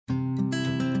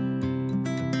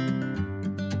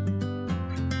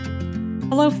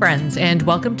Hello, friends, and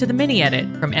welcome to the Mini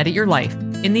Edit from Edit Your Life.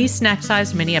 In these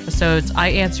snack-sized mini episodes, I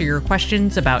answer your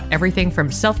questions about everything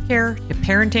from self-care to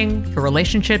parenting to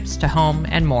relationships to home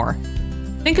and more.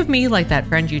 Think of me like that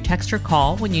friend you text or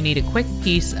call when you need a quick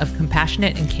piece of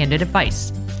compassionate and candid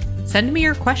advice. Send me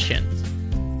your questions.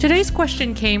 Today's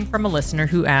question came from a listener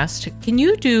who asked, can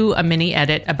you do a mini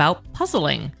edit about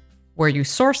puzzling? Where you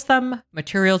source them,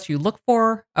 materials you look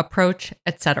for, approach,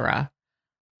 etc.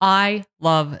 I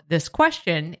love this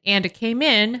question, and it came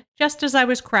in just as I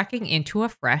was cracking into a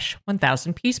fresh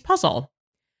 1,000-piece puzzle.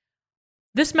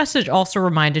 This message also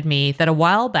reminded me that a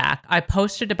while back, I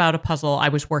posted about a puzzle I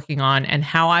was working on and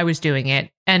how I was doing it,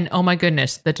 and oh my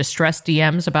goodness, the distressed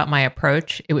DMs about my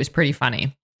approach, it was pretty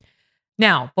funny.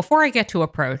 Now, before I get to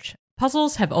approach,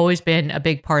 puzzles have always been a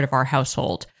big part of our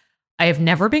household. I have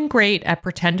never been great at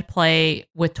pretend play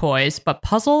with toys, but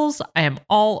puzzles, I am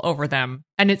all over them.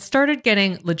 And it started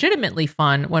getting legitimately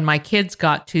fun when my kids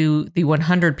got to the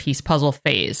 100-piece puzzle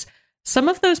phase. Some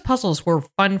of those puzzles were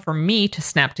fun for me to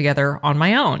snap together on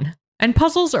my own. And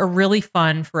puzzles are really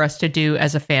fun for us to do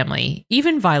as a family.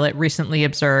 Even Violet recently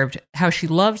observed how she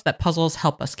loves that puzzles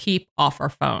help us keep off our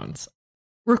phones.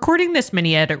 Recording this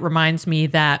mini edit reminds me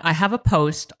that I have a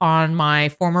post on my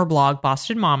former blog,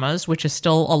 Boston Mamas, which is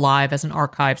still alive as an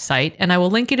archive site, and I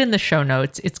will link it in the show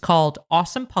notes. It's called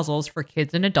Awesome Puzzles for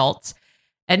Kids and Adults.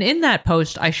 And in that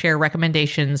post, I share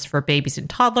recommendations for babies and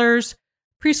toddlers,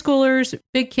 preschoolers,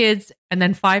 big kids, and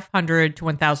then 500 to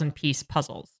 1,000-piece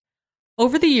puzzles.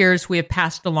 Over the years, we have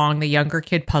passed along the younger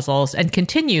kid puzzles and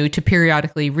continue to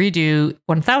periodically redo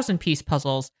 1,000-piece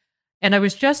puzzles. And I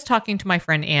was just talking to my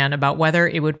friend Anne about whether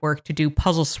it would work to do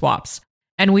puzzle swaps.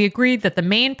 And we agreed that the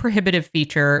main prohibitive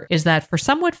feature is that for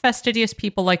somewhat fastidious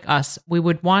people like us, we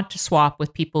would want to swap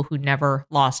with people who never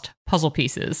lost puzzle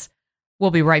pieces. We'll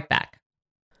be right back.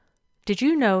 Did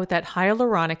you know that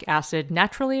hyaluronic acid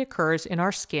naturally occurs in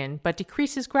our skin but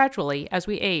decreases gradually as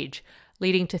we age,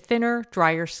 leading to thinner,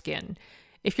 drier skin?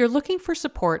 If you're looking for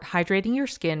support hydrating your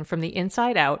skin from the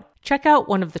inside out, check out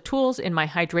one of the tools in my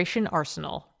hydration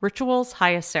arsenal, Ritual's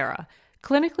Hyacera.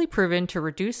 Clinically proven to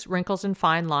reduce wrinkles and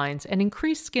fine lines and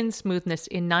increase skin smoothness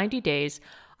in 90 days,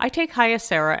 I take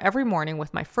Hyacera every morning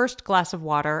with my first glass of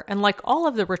water, and like all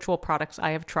of the Ritual products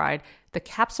I have tried, the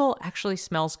capsule actually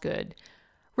smells good.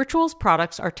 Ritual's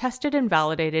products are tested and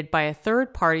validated by a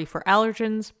third party for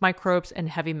allergens, microbes, and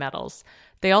heavy metals.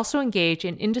 They also engage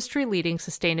in industry-leading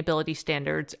sustainability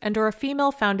standards and are a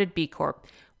female-founded B Corp,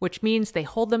 which means they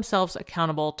hold themselves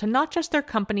accountable to not just their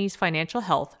company's financial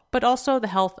health, but also the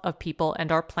health of people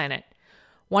and our planet.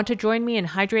 Want to join me in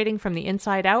hydrating from the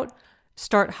inside out?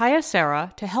 Start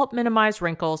Hyacera to help minimize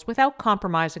wrinkles without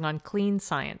compromising on clean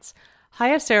science.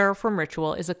 Hyacera from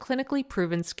Ritual is a clinically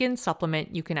proven skin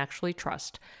supplement you can actually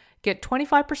trust. Get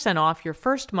 25% off your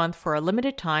first month for a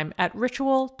limited time at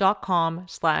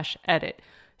ritual.com/edit.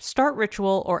 Start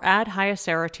Ritual or add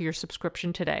Hyacera to your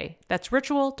subscription today. That's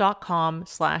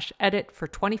ritual.com/edit for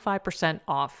 25%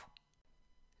 off.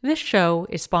 This show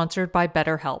is sponsored by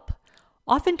BetterHelp.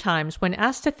 Oftentimes, when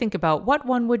asked to think about what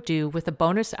one would do with a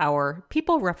bonus hour,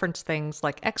 people reference things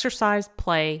like exercise,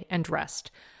 play, and rest.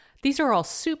 These are all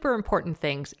super important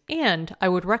things, and I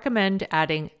would recommend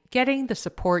adding getting the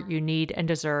support you need and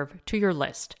deserve to your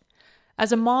list.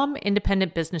 As a mom,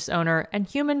 independent business owner, and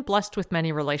human blessed with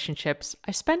many relationships,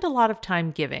 I spend a lot of time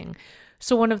giving.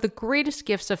 So one of the greatest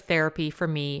gifts of therapy for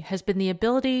me has been the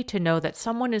ability to know that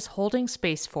someone is holding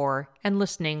space for and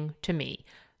listening to me.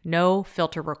 No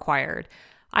filter required.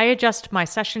 I adjust my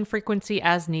session frequency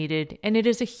as needed, and it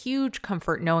is a huge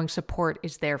comfort knowing support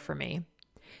is there for me.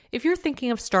 If you're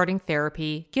thinking of starting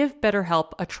therapy, give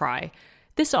BetterHelp a try.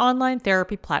 This online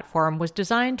therapy platform was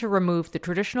designed to remove the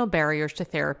traditional barriers to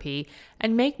therapy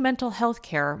and make mental health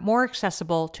care more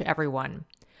accessible to everyone.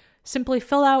 Simply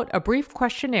fill out a brief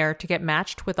questionnaire to get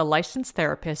matched with a licensed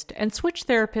therapist and switch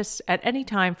therapists at any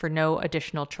time for no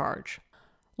additional charge.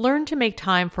 Learn to make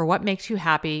time for what makes you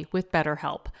happy with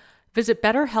BetterHelp. Visit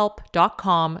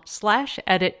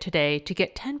betterhelp.com/edit today to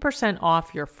get 10%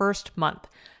 off your first month.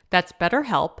 That's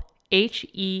BetterHelp,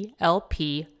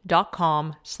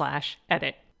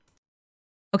 HELP.com/edit.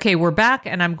 Okay, we're back,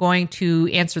 and I'm going to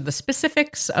answer the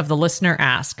specifics of the listener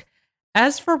ask.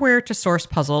 As for where to source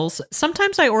puzzles,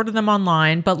 sometimes I order them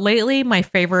online, but lately my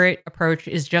favorite approach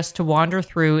is just to wander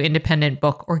through independent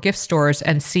book or gift stores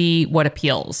and see what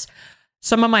appeals.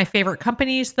 Some of my favorite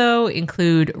companies, though,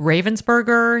 include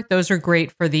Ravensburger. Those are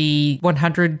great for the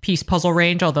 100-piece puzzle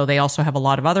range, although they also have a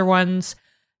lot of other ones.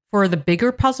 For the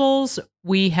bigger puzzles,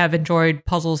 we have enjoyed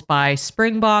puzzles by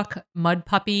Springbok, Mud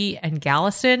Puppy, and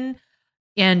Gallison.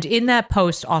 And in that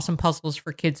post, Awesome Puzzles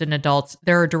for Kids and Adults,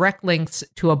 there are direct links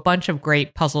to a bunch of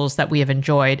great puzzles that we have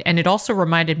enjoyed. And it also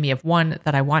reminded me of one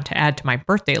that I want to add to my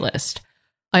birthday list.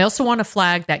 I also want to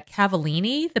flag that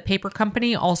Cavallini, the paper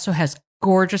company, also has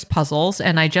gorgeous puzzles.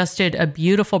 And I just did a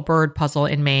beautiful bird puzzle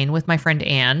in Maine with my friend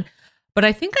Anne. But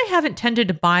I think I haven't tended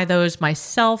to buy those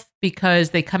myself because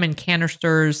they come in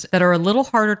canisters that are a little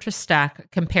harder to stack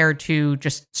compared to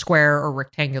just square or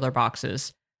rectangular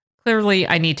boxes. Clearly,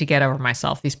 I need to get over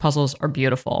myself. These puzzles are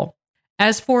beautiful.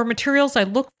 As for materials I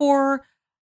look for,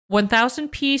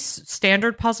 1,000-piece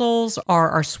standard puzzles are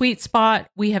our sweet spot.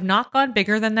 We have not gone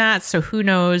bigger than that, so who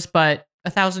knows, but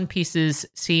 1,000 pieces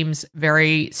seems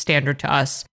very standard to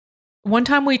us. One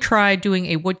time we tried doing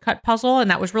a woodcut puzzle, and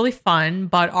that was really fun,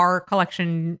 but our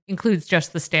collection includes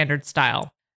just the standard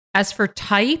style. As for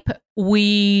type,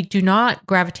 we do not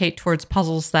gravitate towards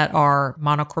puzzles that are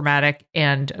monochromatic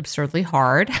and absurdly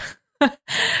hard.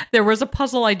 There was a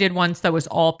puzzle I did once that was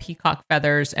all peacock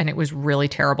feathers, and it was really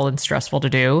terrible and stressful to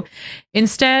do.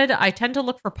 Instead, I tend to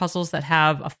look for puzzles that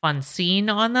have a fun scene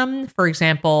on them. For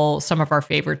example, some of our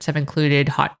favorites have included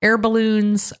hot air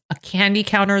balloons, a candy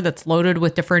counter that's loaded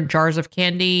with different jars of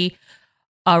candy.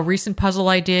 A recent puzzle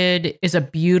I did is a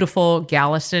beautiful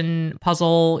Galison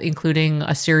puzzle, including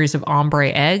a series of ombre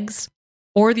eggs.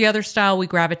 Or the other style we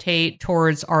gravitate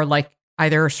towards are like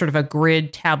either sort of a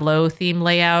grid tableau theme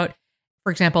layout.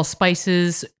 For example,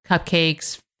 spices,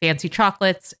 cupcakes, fancy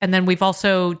chocolates. And then we've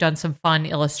also done some fun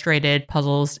illustrated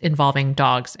puzzles involving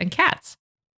dogs and cats.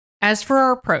 As for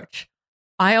our approach,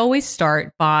 I always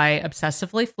start by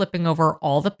obsessively flipping over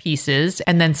all the pieces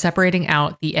and then separating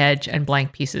out the edge and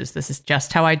blank pieces. This is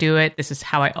just how I do it. This is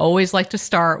how I always like to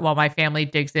start while my family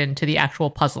digs into the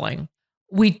actual puzzling.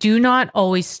 We do not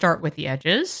always start with the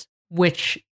edges,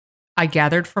 which I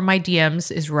gathered from my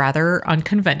DMs is rather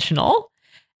unconventional.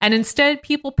 And instead,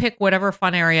 people pick whatever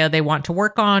fun area they want to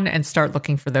work on and start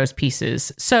looking for those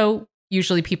pieces. So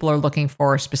usually people are looking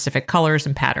for specific colors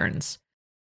and patterns.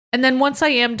 And then once I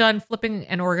am done flipping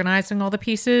and organizing all the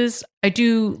pieces, I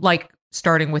do like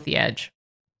starting with the edge.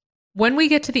 When we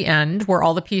get to the end, where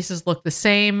all the pieces look the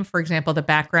same, for example, the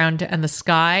background and the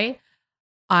sky,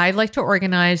 I like to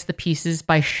organize the pieces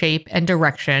by shape and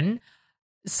direction.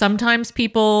 Sometimes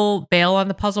people bail on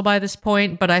the puzzle by this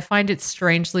point, but I find it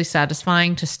strangely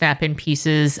satisfying to snap in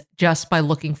pieces just by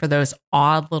looking for those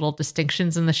odd little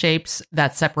distinctions in the shapes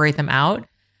that separate them out.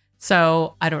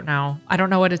 So I don't know. I don't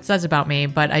know what it says about me,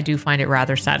 but I do find it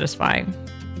rather satisfying.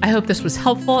 I hope this was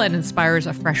helpful and inspires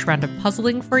a fresh round of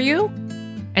puzzling for you.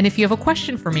 And if you have a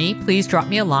question for me, please drop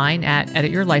me a line at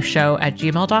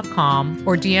edityourlifeshow@gmail.com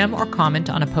or DM or comment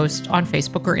on a post on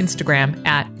Facebook or Instagram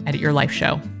at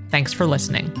edityourlifeshow. Thanks for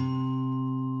listening.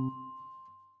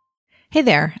 Hey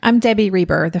there, I'm Debbie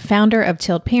Reber, the founder of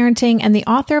Tilt Parenting and the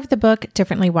author of the book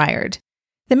Differently Wired.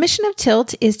 The mission of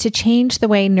Tilt is to change the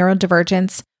way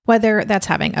neurodivergence, whether that's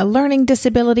having a learning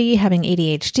disability, having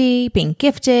ADHD, being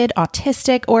gifted,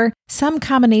 autistic, or some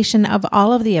combination of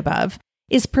all of the above,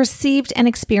 is perceived and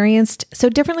experienced so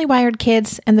differently wired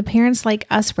kids and the parents like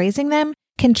us raising them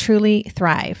can truly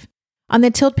thrive. On the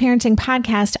Tilt Parenting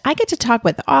podcast, I get to talk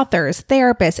with authors,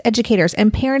 therapists, educators,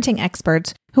 and parenting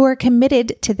experts who are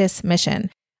committed to this mission.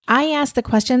 I ask the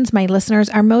questions my listeners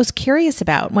are most curious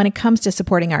about when it comes to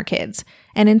supporting our kids.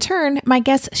 And in turn, my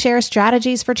guests share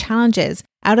strategies for challenges,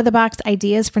 out-of-the-box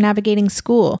ideas for navigating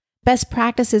school, best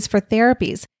practices for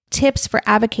therapies, tips for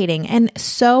advocating, and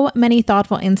so many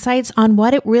thoughtful insights on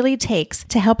what it really takes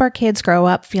to help our kids grow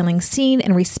up feeling seen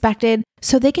and respected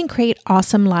so they can create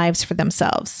awesome lives for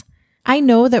themselves. I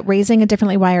know that raising a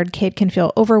differently wired kid can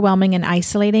feel overwhelming and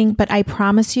isolating, but I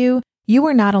promise you, you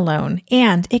are not alone,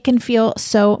 and it can feel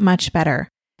so much better.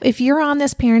 If you're on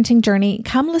this parenting journey,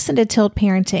 come listen to Tilt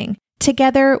Parenting.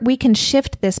 Together, we can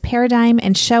shift this paradigm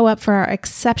and show up for our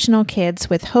exceptional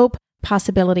kids with hope,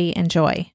 possibility, and joy.